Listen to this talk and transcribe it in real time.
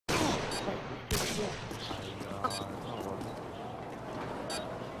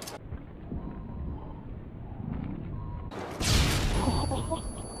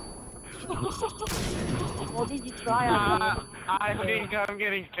What did you try again? I think I'm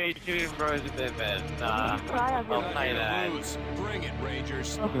getting fade tuned, bros, a bit, man. Nah, I'll play that. Bring it,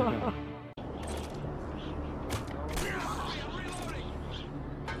 Rangers.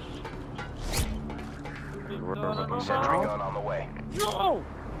 Sentry gun on the way. No!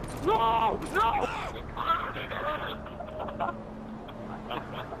 No! No!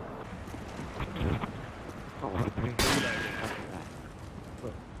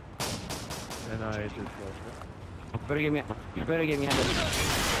 And I just you better get me out of this.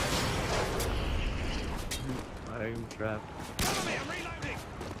 I'm trapped. Cover me, I'm reloading.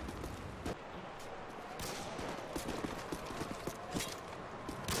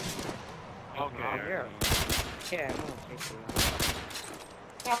 Okay. Yeah. Yeah, I won't take you.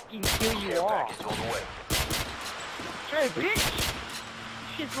 Fucking kill you all. Package on the way. Hey, bitch!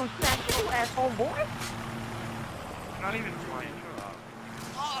 Shit's gonna snatch your ass, homeboy. Not even trying.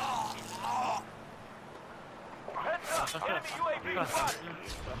 Heads up! Enemy UAV spotted!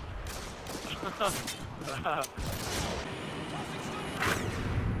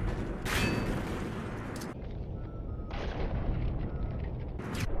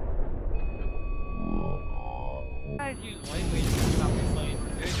 Guys use lightweight to stop me playing.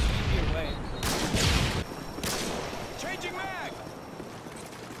 There's an easier way. Changing mag.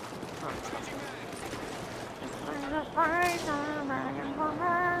 Changing mag.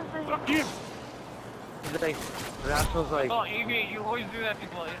 Fuck you! Like, that was like... Oh, you always do that to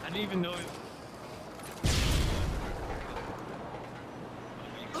people. I didn't even know it.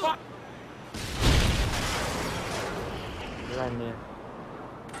 Fuck! What did I miss?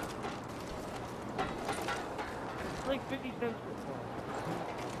 It's like 50 cents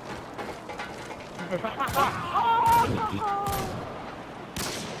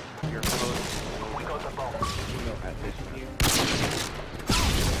You're close. We got the bomb. You know, at this here.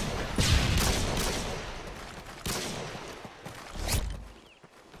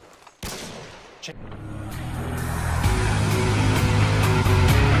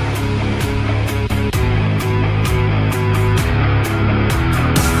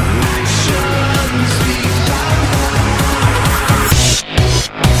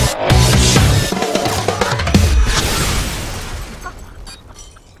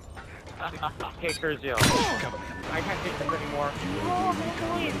 Kickers, yo. I can't take this anymore.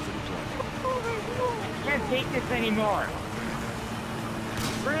 I can't take this anymore.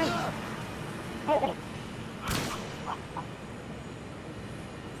 Chris! Oh.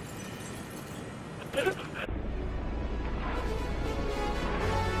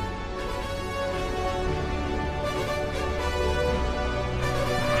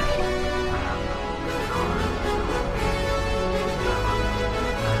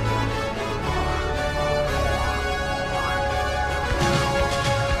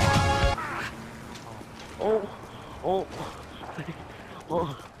 Oh.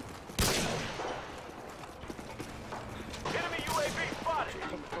 Oh. Enemy UAV spotted!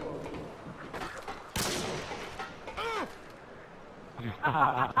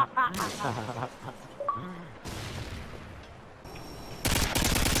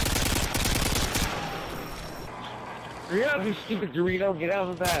 Yeah, you stupid Dorito, get out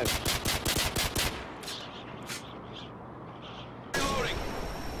of the bag. Reloading.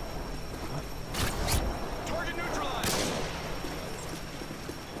 Target neutralized.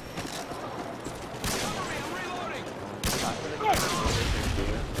 Cover me, I'm reloading.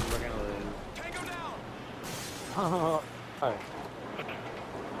 We're gonna lose. Tango down. Alright.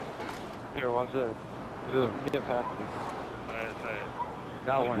 Here, watch this. Get past me.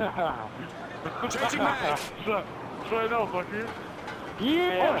 Got one. Changing mag. Try now, fucker.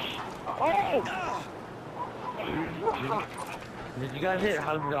 Yeah! Oh! Did you guys hit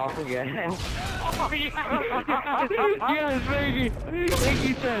 100 off again? Oh, yeah! Yes, baby! Thank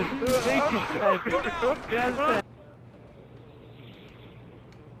you, Ted! Thank you, Ted! Yes, Ted!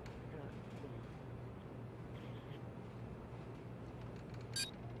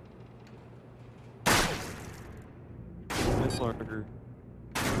 This larger.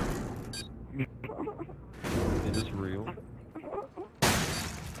 Is this real?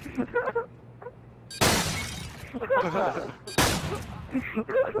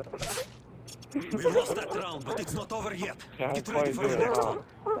 We lost that round, but it's not over yet. Get ready for the next one.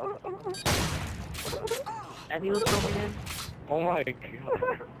 And he was coming in. Oh my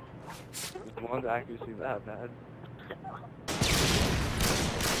god. Is one's accuracy that bad?